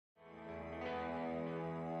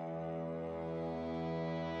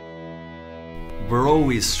We're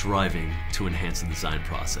always striving to enhance the design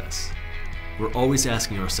process. We're always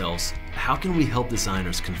asking ourselves, how can we help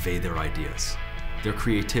designers convey their ideas, their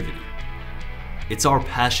creativity? It's our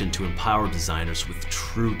passion to empower designers with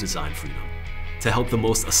true design freedom, to help the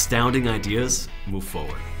most astounding ideas move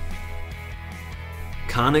forward.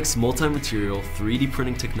 Connex multi-material 3D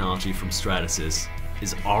printing technology from Stratasys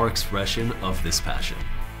is our expression of this passion.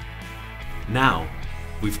 Now,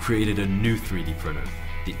 we've created a new 3D printer,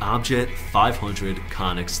 the Objet500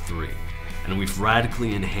 Connex3, and we've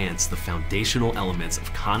radically enhanced the foundational elements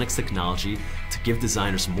of Connex technology to give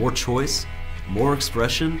designers more choice, more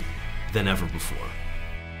expression than ever before.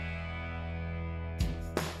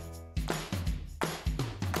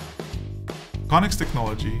 Connex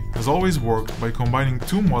technology has always worked by combining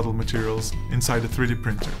two model materials inside a 3D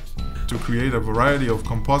printer to create a variety of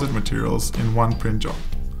composite materials in one print job.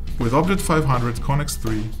 With Objet500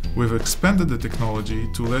 Connex3, we've expanded the technology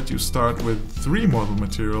to let you start with 3 model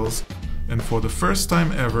materials, and for the first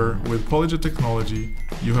time ever with Polyjet technology,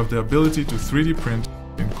 you have the ability to 3D print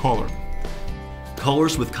in color.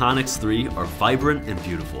 Colors with Connex3 are vibrant and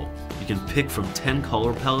beautiful. You can pick from 10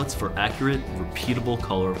 color palettes for accurate, repeatable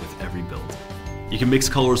color with every build. You can mix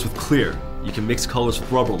colors with clear. You can mix colors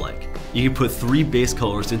with rubber-like. You can put 3 base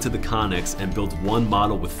colors into the Connex and build one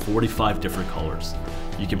model with 45 different colors.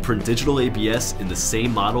 You can print digital ABS in the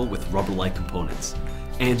same model with rubber-like components.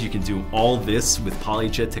 And you can do all this with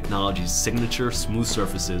Polyjet technology's signature smooth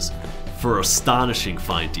surfaces for astonishing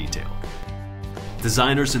fine detail.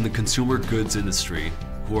 Designers in the consumer goods industry,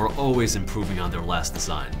 who are always improving on their last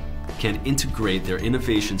design, can integrate their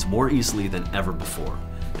innovations more easily than ever before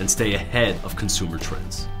and stay ahead of consumer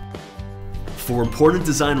trends. For important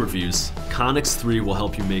design reviews, Connex3 will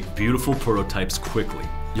help you make beautiful prototypes quickly.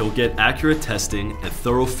 You'll get accurate testing and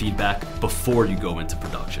thorough feedback before you go into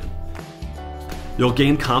production. You'll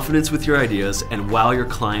gain confidence with your ideas and wow your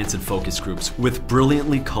clients and focus groups with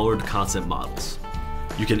brilliantly colored concept models.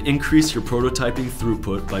 You can increase your prototyping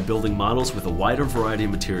throughput by building models with a wider variety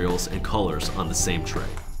of materials and colors on the same tray.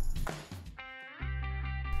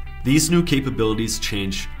 These new capabilities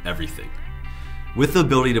change everything. With the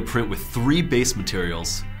ability to print with 3 base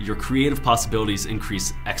materials, your creative possibilities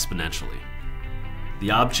increase exponentially. The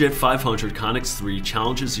Objet500 Connex3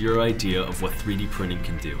 challenges your idea of what 3D printing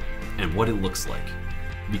can do and what it looks like.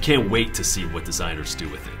 We can't wait to see what designers do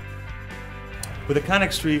with it. With the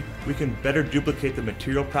Connex3, we can better duplicate the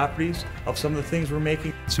material properties of some of the things we're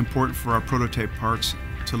making. It's important for our prototype parts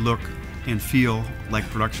to look and feel like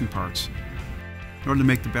production parts. In order to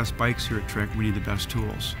make the best bikes here at Trek, we need the best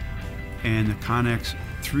tools. And the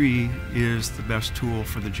Connex3 is the best tool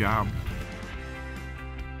for the job.